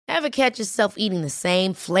Ever catch yourself eating the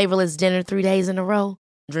same flavorless dinner 3 days in a row?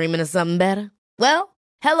 Dreaming of something better? Well,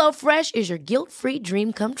 HelloFresh is your guilt-free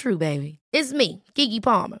dream come true, baby. It's me, Keke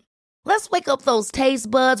Palmer. Let's wake up those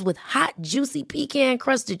taste buds with hot, juicy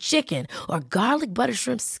pecan-crusted chicken or garlic butter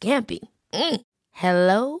shrimp scampi.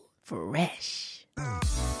 Hello Fresh.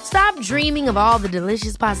 Stop dreaming of all the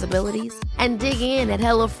delicious possibilities and dig in at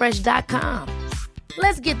HelloFresh.com.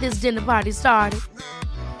 Let's get this dinner party started.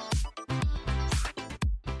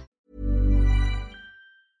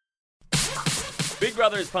 Big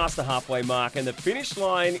Brother is past the halfway mark and the finish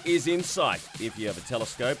line is in sight. If you have a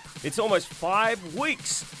telescope, it's almost 5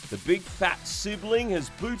 weeks. The big fat sibling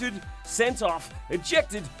has booted, sent off,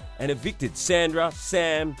 ejected and evicted Sandra,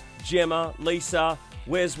 Sam, Gemma, Lisa,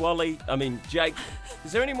 where's Wally? Jake.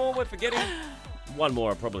 Is there any more we're forgetting? One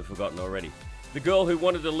more I've probably forgotten already. The girl who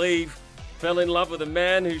wanted to leave fell in love with a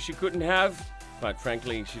man who she couldn't have. Quite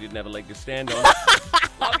frankly, she didn't have a leg to stand on.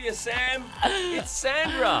 Love you, Sam. It's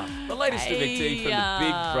Sandra, the latest evictee from the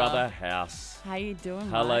Big Brother house. How you doing,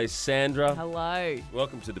 Hello, mate? Sandra. Hello.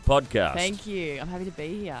 Welcome to the podcast. Thank you. I'm happy to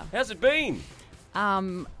be here. How's it been?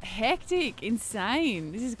 Hectic,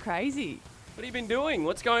 insane. This is crazy. What have you been doing?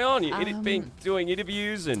 What's going on? You've been doing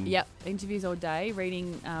interviews and... Yep, interviews all day,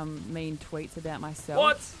 reading mean tweets about myself.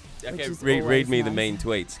 What? Okay, read me the mean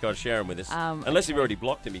tweets. Got to share them with us. Unless you've already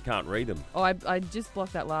blocked them, you can't read them. Oh, I just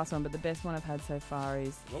blocked that last one, but the best one I've had so far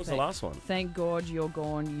is... What was the last one? Thank God you're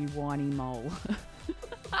gone, you whiny mole.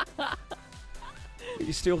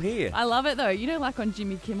 You're still here. I love it, though. You know, like on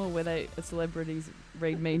Jimmy Kimmel where celebrities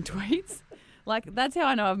read mean tweets? Like, that's how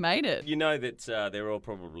I know I've made it. You know that they're all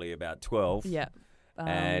probably about 12. Yeah.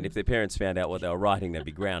 And if their parents found out what they were writing, they'd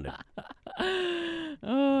be grounded.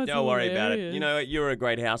 Oh, Don't worry about it. You know, you're a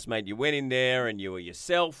great housemate. You went in there and you were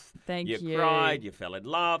yourself. Thank you. You cried. You fell in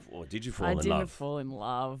love. Or did you fall in love? I didn't fall in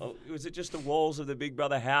love. Oh, was it just the walls of the Big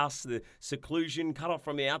Brother house, the seclusion, cut off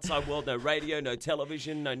from the outside world, no radio, no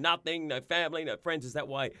television, no nothing, no family, no friends? Is that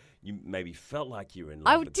why you maybe felt like you were in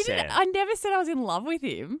love with Sam? I never said I was in love with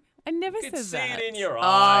him. I never said that. You could see it in your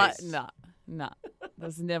eyes. No.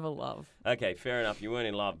 There's never love. Okay, fair enough. You weren't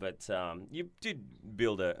in love, but you did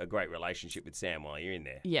build a great relationship with Sam while you're in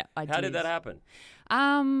there. Yeah, I did. How did that happen?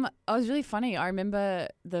 It was really funny. I remember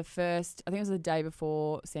I think it was the day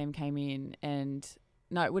before Sam came in, and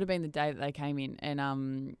no, it would have been the day that they came in, and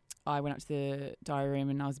I went up to the diary room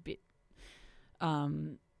and I was a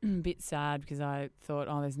bit sad because I thought,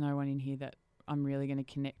 oh, there's no one in here that I'm really going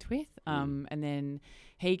to connect with. And then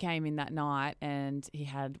he came in that night and he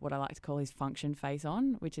had what I like to call his function face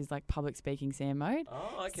on, which is like public speaking Sam mode.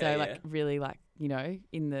 Oh, okay. So like really like, you know,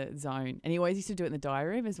 in the zone. And he always used to do it in the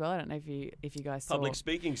diary room as well. I don't know if you guys saw. Public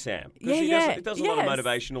speaking Sam. Yeah, He does a lot of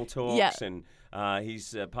motivational talks and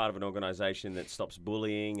he's part of an organisation that stops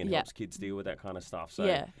bullying and helps kids deal with that kind of stuff. So,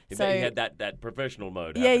 he had that professional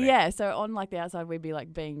mode happening. Yeah. So on like the outside, we'd be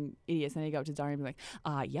like being idiots, and he'd go up to the diary and be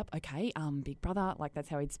like, yep, okay, Big Brother. Like that's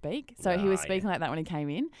how he'd speak. So he was speaking like that when he came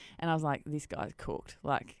in, and I was like, this guy's cooked.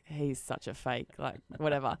 Like he's such a fake, like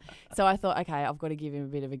whatever. So I thought, okay, I've got to give him a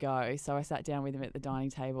bit of a go. So I sat down with him at the dining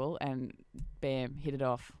table and bam, hit it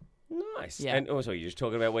off. Nice. Yeah. And also you're just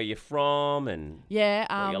talking about where you're from and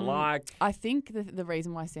what you like. I think the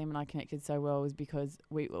reason why Sam and I connected so well was because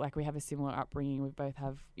we have a similar upbringing. We both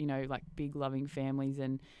have, you know, like big loving families,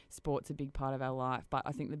 and sport's a big part of our life. But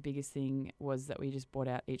I think the biggest thing was that we just brought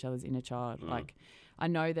out each other's inner child. Like I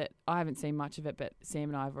know that I haven't seen much of it, but Sam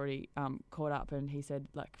and I have already caught up, and he said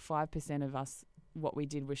like 5% of us, what we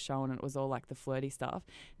did was shown, and it was all like the flirty stuff.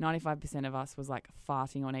 95% of us was like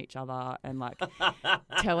farting on each other and like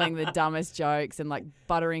telling the dumbest jokes and like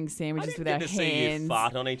buttering sandwiches with our hands. See you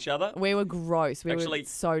fart on each other. We were gross. We were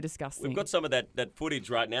so disgusting. We've got some of that footage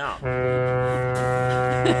right now.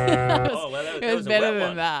 It was better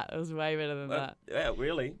than that. It was way better than that. Yeah,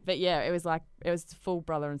 really. But yeah, it was full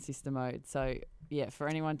brother and sister mode. So yeah, for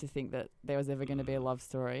anyone to think that there was ever going to be a love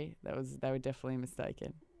story, they were definitely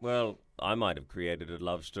mistaken. Well, I might have created a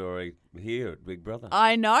love story here at Big Brother.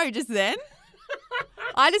 I know, just then.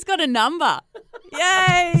 I just got a number.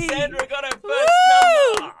 Yay! Sandra got her first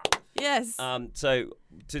number. Yes. So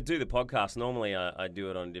to do the podcast, normally I do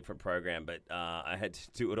it on a different program, but I had to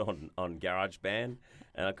do it on GarageBand,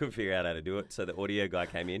 and I couldn't figure out how to do it. So the audio guy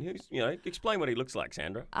came in. Who's, explain what he looks like,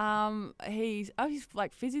 Sandra. He's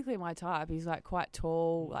like physically my type. He's like quite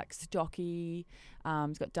tall, like stocky.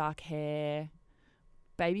 He's got dark hair.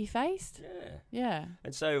 Baby-faced? Yeah.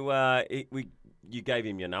 And so you gave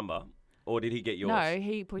him your number, or did he get yours? No,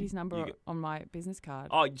 he put his number on my business card.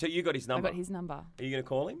 Oh, so you got his number? I got his number. Are you going to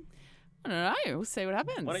call him? I don't know. We'll see what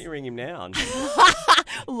happens. Why don't you ring him now?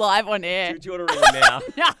 Live on air. Do you want to ring him now?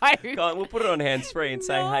 No. Go on, we'll put it on hands-free and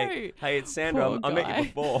say, No. hey, it's Sandra. Poor I met guy. you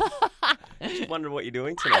before. Just wondering what you're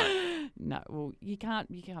doing tonight. No, well, you can't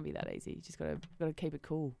be that easy. You just gotta keep it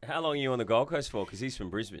cool. How long are you on the Gold Coast for? Because he's from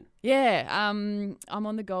Brisbane. Yeah, I'm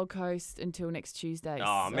on the Gold Coast until next Tuesday.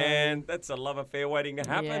 Oh, so- man, that's a love affair waiting to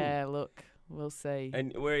happen. Yeah, look, we'll see.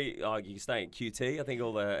 And where are you? Oh, you staying at QT? I think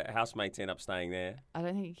all the housemates end up staying there. I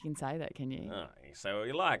don't think you can say that, can you? Oh, you say what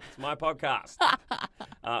you like. It's my podcast.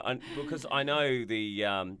 And because I know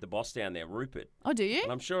the boss down there, Rupert. Oh, do you?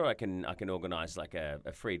 And I'm sure I can organise like a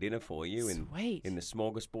free dinner for you Sweet. in the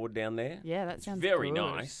smorgasbord down there. Yeah, that sounds very good.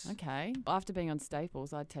 nice. Okay. After being on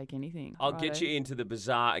Staples, I'd take anything. I'll get you into the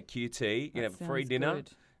bazaar at QT. You can That have a free sounds dinner.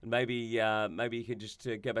 good. And maybe you can just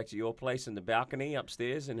go back to your place in the balcony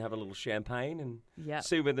upstairs and have a little champagne and Yep.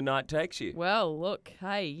 see where the night takes you. Well, look,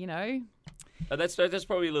 hey, you know, That's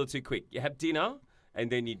probably a little too quick. You have dinner and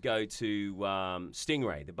then you'd go to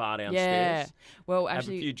Stingray, the bar downstairs. yeah. Well, Have a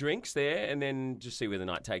actually, few drinks there and then just see where the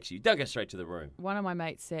night takes you. Don't go straight to the room. one of my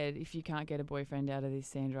mates said, if you can't get a boyfriend out of this,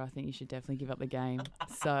 Sandra, I think you should definitely give up the game.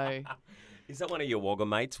 So, Is that one of your Wagga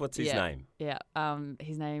mates? What's his yeah, name? Yeah.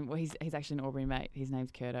 His name. Well, he's actually an Aubrey mate. His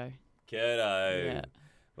name's Curto. Curto. Yeah.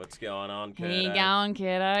 What's going on, How Curto? you going,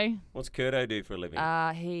 Curto? What's Curto do for a living?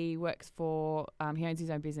 He works for. He owns his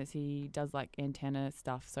own business. He does like antenna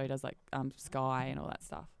stuff. So he does like Sky and all that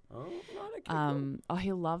stuff. oh, right, okay, cool. Oh,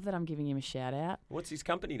 he'll love that I'm giving him a shout out. What's his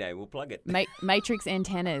company name? We'll plug it. Matrix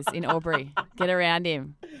Antennas in Aubrey. Get around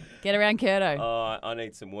him. Get around Curto. Oh, I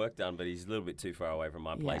need some work done, but he's a little bit too far away from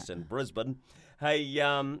my place Yeah. in Brisbane. Hey,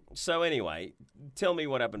 so anyway, tell me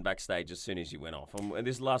what happened backstage as soon as you went off. And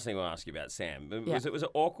this is the last thing I'll ask you about Sam. Yeah. Was it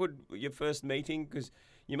awkward, your first meeting? Because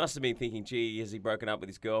you must have been thinking, gee, has he broken up with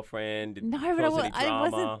his girlfriend? Did it No, but cause any I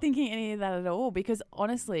drama? wasn't thinking any of that at all because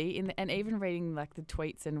honestly, and even reading like the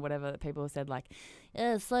tweets and whatever that people have said, like,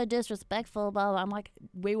 it's so disrespectful, blah, blah. I'm like,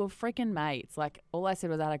 we were freaking mates. Like, all I said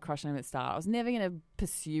was I had a crush on him at the start. I was never going to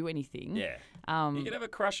pursue anything. Yeah. Um, You can have a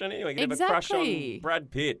crush on anyone. You can have a crush Exactly. on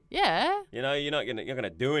Brad Pitt. yeah. You know, you're not gonna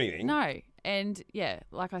do anything. No. And yeah,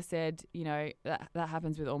 like I said, you know, that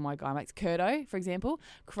happens with all my guy mates. Curto, for example,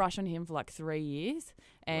 crush on him for like 3 years.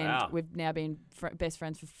 And Wow. we've now been best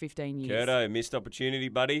friends for 15 years. Curto, missed opportunity,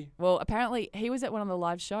 buddy. Well, apparently he was at one of the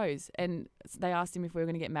live shows and they asked him if we were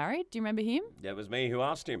going to get married. Do you remember him? That was me who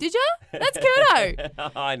asked him. Did you? That's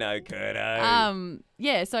Curto. I know, Curto.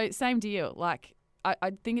 Yeah, so same deal. Like,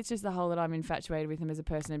 I think it's just the whole that I'm infatuated with him as a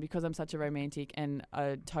person, and because I'm such a romantic and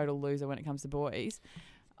a total loser when it comes to boys,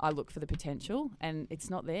 I look for the potential, and it's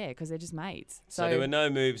not there because they're just mates. So there were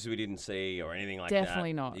no moves we didn't see or anything like that?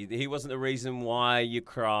 Definitely not. He wasn't the reason why you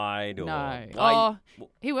cried? Or No. why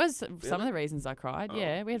He was some of the reasons I cried. Oh.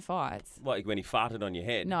 Yeah, we had fights. What, when he farted on your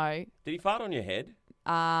head? No. Did he fart on your head?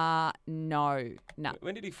 No.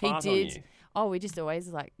 When did he fart did. on you? Oh, we just always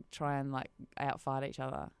like try and like outfight each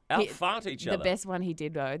other. Out-fart each other? The best one he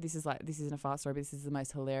did though, this isn't a fart story, but this is the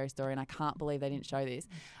most hilarious story, and I can't believe they didn't show this.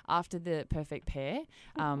 After the perfect pair,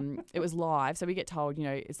 it was live, so we get told, you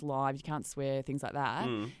know, it's live, you can't swear, things like that.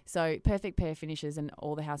 So perfect pair finishes, and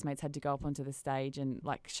all the housemates had to go up onto the stage and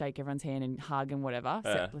like shake everyone's hand and hug and whatever,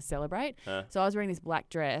 celebrate. So I was wearing this black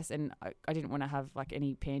dress, and I didn't want to have like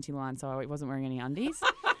any panty line, so I wasn't wearing any undies.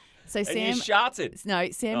 So And Sam, you sharted? no,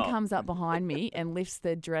 Sam Oh. comes up behind me and lifts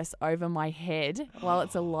the dress over my head while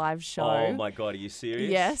it's a live show. Oh, my God, are you serious?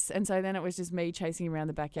 Yes, and so then it was just me chasing him around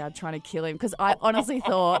the backyard trying to kill him because I honestly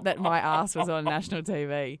thought that my ass was on national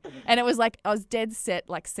TV. And it was like I was dead set,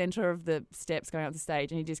 like centre of the steps going up the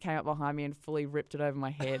stage, and he just came up behind me and fully ripped it over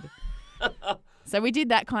my head. So we did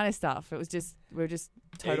that kind of stuff. It was just we were just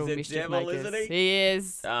total He's a mischief devil, makers. isn't he? He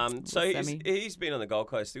is. So Sammy. he's been on the Gold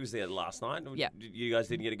Coast. He was there last night. Yeah. You guys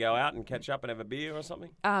didn't get to go out and catch up and have a beer or something?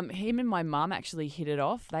 Him and my mum actually hit it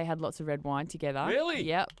off. They had lots of red wine together. Really?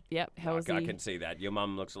 Yep. Halsey. I can see that. Your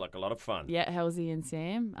mum looks like a lot of fun. Yeah, Halsey and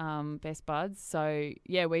Sam, best buds. So,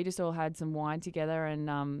 yeah, we just all had some wine together,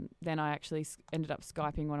 and then I actually ended up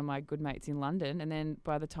Skyping one of my good mates in London, and then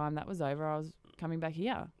by the time that was over, I was coming back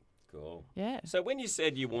here. Cool. Yeah. So when you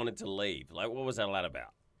said you wanted to leave, like what was that all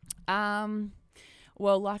about?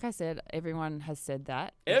 Well, like I said, everyone has said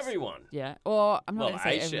that. Everyone? Yeah. Or I'm not Well,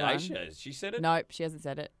 going to say everyone. Aisha, she said it? Nope, she hasn't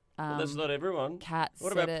said it. Well, that's not everyone. Kat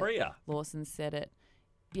What said about it. Priya? Lawson said it.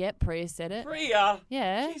 Yep, Priya said it. Priya?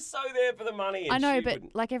 Yeah. She's so there for the money. And I know, she but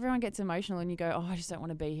wouldn't- like everyone gets emotional and you go, oh, I just don't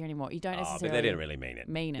want to be here anymore. You don't Oh, necessarily but they didn't really mean it.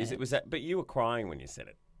 mean it. Was that? But you were crying when you said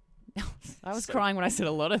it. I was So- crying when I said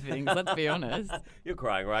a lot of things, let's be honest. You're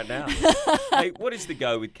crying right now. Hey, what is the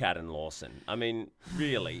go with Kat and Lawson? I mean,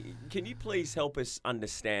 really, can you please help us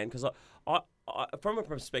understand? Because I, from a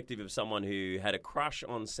perspective of someone who had a crush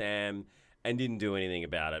on Sam and didn't do anything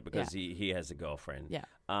about it because he has a girlfriend. Yeah.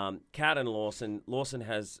 Kat and Lawson. Lawson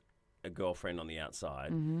has a girlfriend on the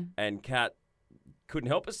outside, and Kat couldn't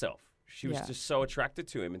help herself. She was just so attracted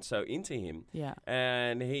to him and so into him. Yeah.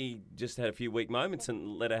 And he just had a few weak moments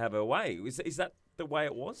and let her have her way. Is that the way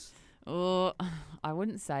it was? Oh, I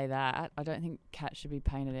wouldn't say that. I don't think Kat should be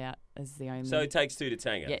painted out as the only. So it takes two to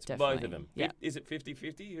tango. Yeah, It's definitely. both of them. Yeah. Is it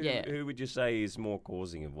 50-50? Yeah. Who would you say is more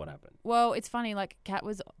causing of what happened? Well, it's funny. Like Kat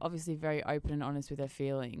was obviously very open and honest with her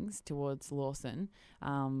feelings towards Lawson,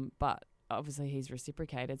 but obviously he's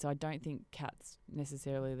reciprocated. So I don't think Kat's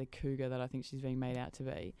necessarily the cougar that I think she's being made out to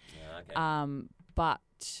be. Okay.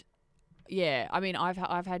 But yeah, I mean,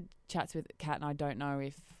 I've had chats with Kat, and I don't know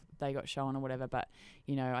if they got shown or whatever. But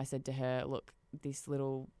you know, I said to her, look, this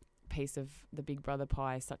little piece of the Big Brother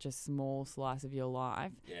pie is such a small slice of your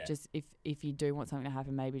life. Yeah. Just if you do want something to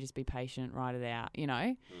happen, maybe just be patient, ride it out, you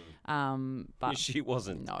know. But she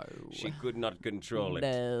wasn't. no, She could not control it.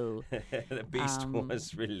 no. The beast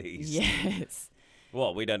was released. Yes.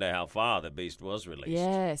 Well, we don't know how far the beast was released.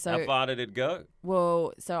 Yeah. So how far did it go?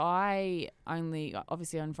 well, so I only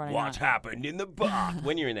obviously on Friday What night. happened in the bath?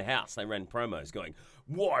 When you're in the house, they ran promos going,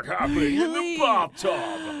 "What happened in Really? the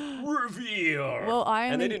bathtub? Reveal." Well,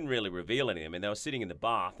 and they didn't really reveal anything. I mean, they were sitting in the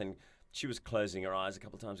bath, and she was closing her eyes a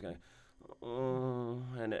couple of times, going, "Oh,"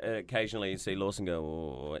 and occasionally you see Lawson go,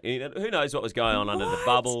 "Oh." Who knows what was going on under the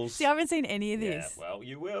bubbles? See, I haven't seen any of Yeah, this. well,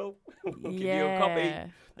 you will. We'll give you a copy.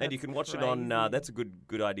 And you that's can watch it on, crazy. that's a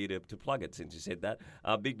good idea to plug it since you said that,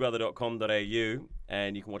 bigbrother.com.au,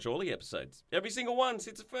 and you can watch all the episodes. Every single one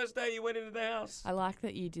since the first day you went into the house. I like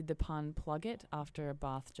that you did the pun plug it after a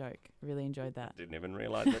bath joke. Really enjoyed that. Didn't even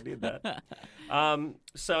realise I did that.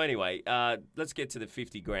 So anyway, let's get to the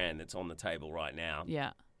 50 grand that's on the table right now.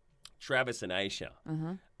 Yeah. Travis and Aisha.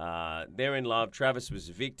 They're in love. Travis was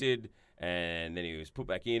evicted, and then he was put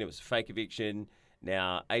back in. It was a fake eviction.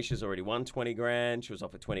 Now, Aisha's already won 20 grand. She was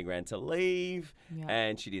offered 20 grand to leave, Yeah.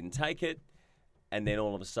 and she didn't take it. And then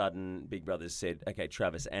all of a sudden, Big Brother said, okay,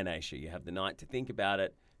 Travis and Aisha, you have the night to think about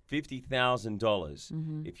it.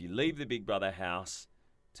 $50,000. If you leave the Big Brother house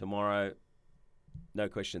tomorrow, no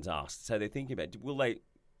questions asked. So they're thinking about, will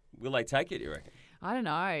they take it, you reckon? I don't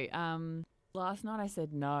know. Last night I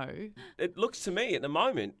said no. It looks to me at the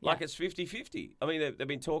moment like Yeah. it's 50-50. I mean, they've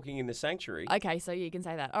been talking in the sanctuary, Okay, so you can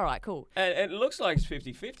say that. All right, cool. and it looks like it's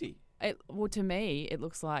 50-50. Well, to me, it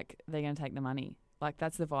looks like they're going to take the money. Like,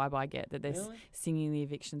 that's the vibe I get, that they're Really? singing the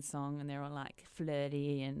eviction song and they're all, like,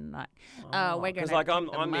 flirty and, like, we're going to Because like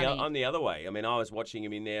take the money. I'm the other way. I mean, I was watching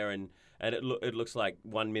him in there, and it looks like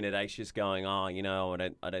 1 minute Aisha's going,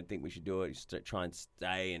 I don't think we should do it. Just try and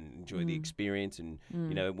stay and enjoy the experience, and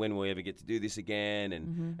when will we ever get to do this again?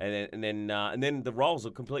 And and then the roles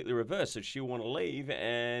are completely reversed. So she'll want to leave,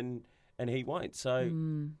 and he won't. So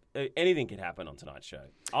anything could happen on tonight's show.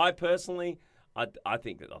 I personally, I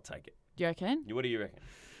think that they'll take it. Do you reckon? What do you reckon?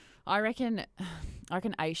 I reckon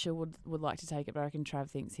Aisha would like to take it, but I reckon Trav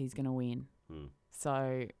thinks he's going to win.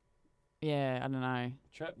 So, yeah, I don't know.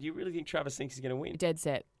 Do you really think Travis thinks he's going to win? Dead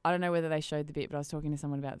set. I don't know whether they showed the bit, but I was talking to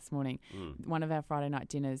someone about it this morning. One of our Friday night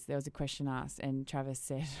dinners, there was a question asked, and Travis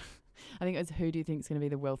said, I think it was, who do you think is going to be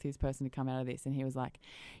the wealthiest person to come out of this? And he was like,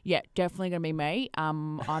 yeah, definitely going to be me.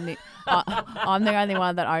 I'm the only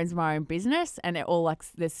one that owns my own business. And it all, like,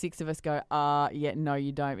 there's 6 of us go, yeah, no,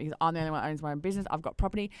 you don't. Because I'm the only one that owns my own business. I've got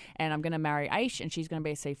property, and I'm going to marry Aish, and she's going to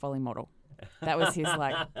be a sea folly model. That was his,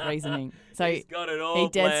 like, reasoning. So He's got it all he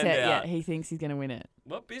dead planned set. out. Yeah, he thinks he's going to win it.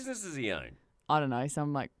 What business does he own? I don't know,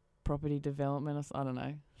 some, like, property development or I don't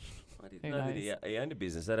know. I didn't Who know that he owned a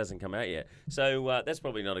business. That hasn't come out yet. So that's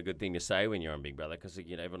probably not a good thing to say when you're on Big Brother, because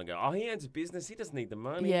everyone will go, oh, he owns a business. He doesn't need the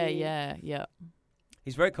money. Yeah.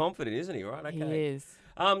 He's very confident, isn't he? Right? Okay. He is.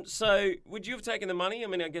 So would you have taken the money? I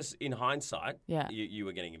mean, I guess in hindsight, Yeah. you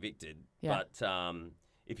were getting evicted. Yeah. But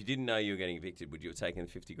if you didn't know you were getting evicted, would you have taken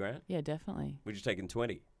 50 grand? Yeah, definitely. Would you have taken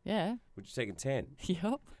 20? Yeah. Would you have taken 10? Yep.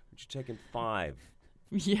 Would you have taken $5?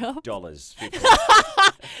 Yep. $50?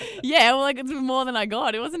 Yeah, well, like, it's more than I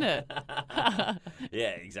got, wasn't it?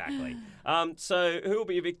 Yeah, exactly. So who will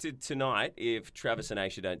be evicted tonight if Travis and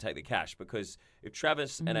Aisha don't take the cash? Because if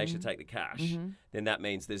Travis and Aisha take the cash, then that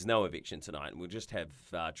means there's no eviction tonight. And we'll just have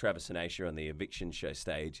Travis and Aisha on the eviction show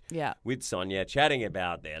stage Yeah. with Sonia chatting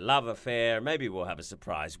about their love affair. Maybe we'll have a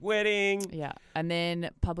surprise wedding. Yeah. And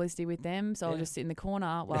then publicity with them, so I'll just sit in the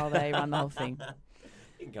corner while they run the whole thing.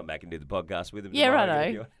 You can come back and do the podcast with them. Yeah, tomorrow righto.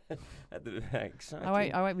 if you want. At the exciting.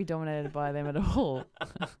 I won't be dominated by them at all.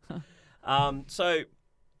 So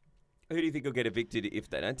who do you think will get evicted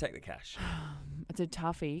if they don't take the cash? It's a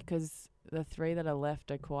toughie because the 3 that are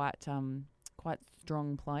left are quite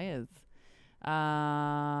strong players. They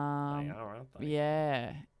are, aren't they?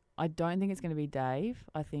 Yeah. I don't think it's going to be Dave.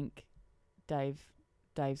 I think Dave's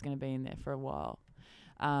going to be in there for a while.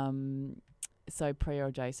 So Priya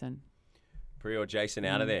or Jason. Priya or Jason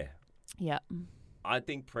out of there? Yeah. I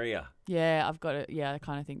think Priya. Yeah, I've got it. Yeah, I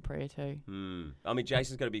kind of think Priya too. I mean,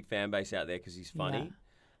 Jason's got a big fan base out there because he's funny.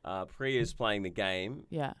 Priya's playing the game.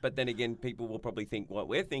 Yeah. But then again, people will probably think what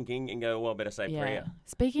we're thinking and go, well, better say Priya.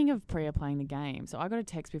 Speaking of Priya playing the game, so I got a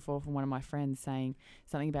text before from one of my friends saying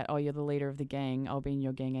something about, oh, you're the leader of the gang. I'll be in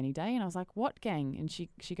your gang any day. And I was like, what gang? And she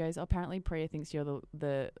goes, oh, apparently Priya thinks you're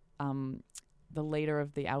the leader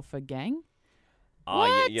of the alpha gang. Oh,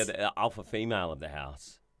 what? you're the alpha female of the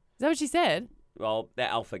house. Is that what she said? Well, the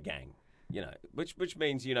alpha gang, which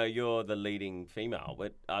means, you're the leading female.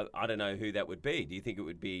 But I don't know who that would be. Do you think it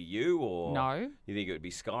would be you or? No. Do you think it would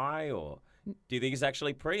be Sky or do you think it's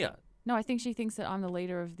actually Priya? No, I think she thinks that I'm the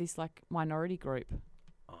leader of this minority group.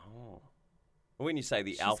 Oh. When you say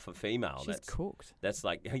she's alpha female, she's cooked. That's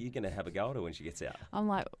like, are you going to have a go at her when she gets out? I'm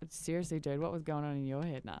like, seriously, dude, what was going on in your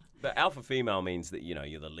head? Nah. But alpha female means that,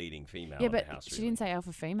 you're the leading female of the house. Yeah, but she didn't say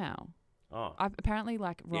alpha female. Oh. Apparently,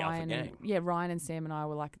 Ryan and Ryan and Sam and I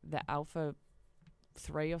were like the alpha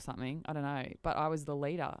 3 or something. I don't know. But I was the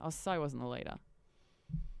leader. I wasn't the leader.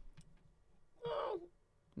 Oh.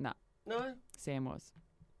 No. No? Sam was.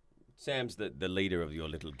 Sam's the leader of your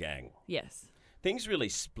little gang. Yes. Things really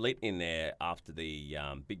split in there after the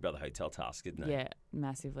Big Brother hotel task, didn't they? Yeah,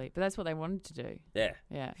 massively. But that's what they wanted to do. Yeah.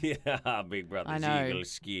 Yeah. Yeah, Big Brother's eagle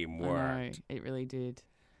scheme worked. I know, it really did.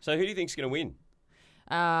 So who do you think's going to win?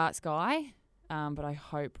 Sky, but I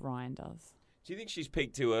hope Ryan does. Do you think she's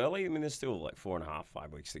peaked too early? I mean, there's still 4.5,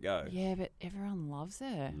 5 weeks to go. Yeah, but everyone loves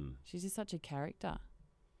her. She's just such a character.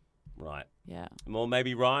 Right. Yeah. Well,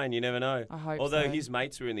 maybe Ryan, you never know. I hope Although so. his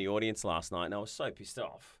mates were in the audience last night and I was so pissed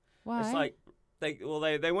off. Why? It's like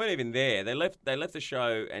they weren't even there. They left the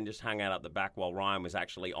show and just hung out at the back while Ryan was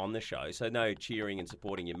actually on the show. So no cheering and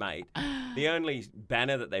supporting your mate. The only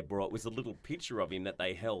banner that they brought was a little picture of him that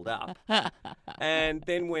they held up. And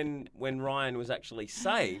then when Ryan was actually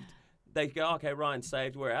saved, they go, okay, Ryan's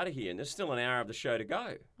saved, we're out of here. And there's still an hour of the show to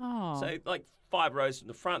go. Oh. So 5 rows from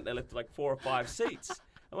the front, they left 4 or 5 seats.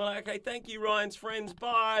 And we're like, okay, thank you, Ryan's friends.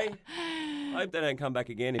 Bye. I hope they don't come back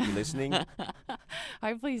again if you're listening.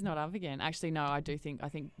 Hopefully he's not up again. Actually, no, I think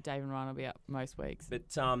Dave and Ryan will be up most weeks. But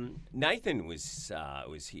Nathan was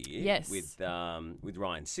here. Yes. With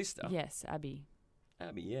Ryan's sister. Yes, Abby.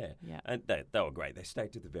 Abby, yeah. Yeah. And they were great. They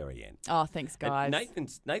stayed to the very end. Oh, thanks, guys. And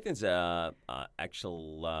Nathan's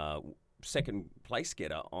actual second place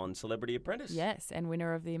getter on Celebrity Apprentice. Yes, and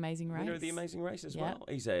winner of the Amazing Race. Winner of the Amazing Race as well.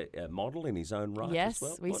 He's a model in his own right yes, as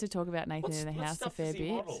well. We used to talk about Nathan in the house a fair bit.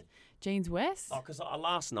 Model? Jeans West. Oh, because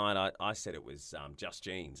last night I said it was just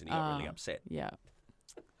jeans and he got really upset. Yeah.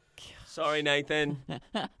 Sorry, Nathan.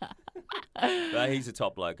 But he's a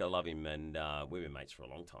top bloke. I love him, and we've been mates for a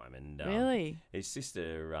long time. And really, his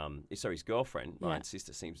sister, his girlfriend, Ryan's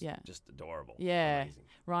sister, seems just adorable. Yeah, amazing.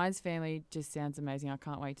 Ryan's family just sounds amazing. I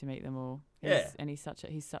can't wait to meet them all. And he's such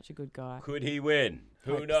a good guy. Could he win?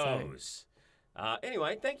 Who Hope knows? So.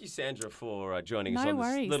 Anyway, thank you, Sandra, for joining us on this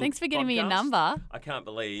little Thanks for getting podcast. me your number. I can't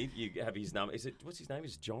believe you have his number. What's his name?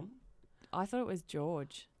 Is it John? I thought it was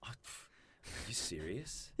George. Are you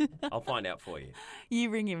serious? I'll find out for you. You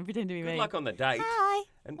ring him, pretend to be me. Good luck on the date. Hi.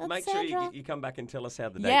 And that's make Sandra. sure you come back and tell us how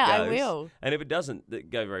the date goes. Yeah, I will. And if it doesn't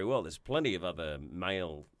go very well, there's plenty of other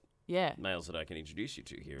males that I can introduce you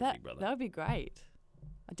to here at Big Brother. That would be great.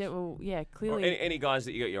 Clearly. Or any guys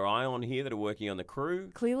that you got your eye on here that are working on the crew.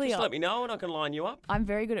 Clearly, just let me know and I can line you up. I'm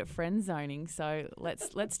very good at friend zoning, so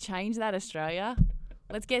let's change that, Australia.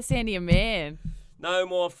 Let's get Sandy a man. No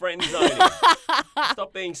more friend zoning.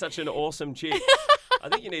 Stop being such an awesome chick. I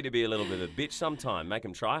think you need to be a little bit of a bitch sometime. Make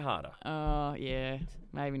them try harder. Oh, yeah.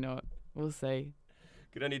 Maybe not. We'll see.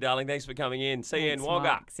 Good on you, darling. Thanks for coming in. See you in Wagga.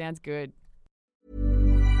 Mark. Sounds good.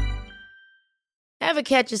 Ever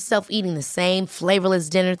catch yourself eating the same flavorless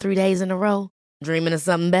dinner 3 days in a row? Dreaming of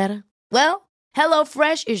something better? Well,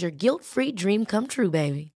 HelloFresh is your guilt-free dream come true,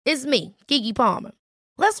 baby. It's me, Keke Palmer.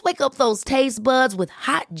 Let's wake up those taste buds with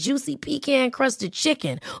hot, juicy pecan-crusted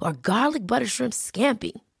chicken or garlic butter shrimp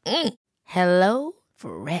scampi. Hello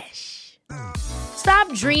Fresh.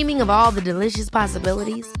 Stop dreaming of all the delicious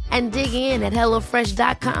possibilities and dig in at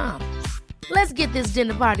HelloFresh.com. Let's get this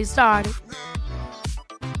dinner party started.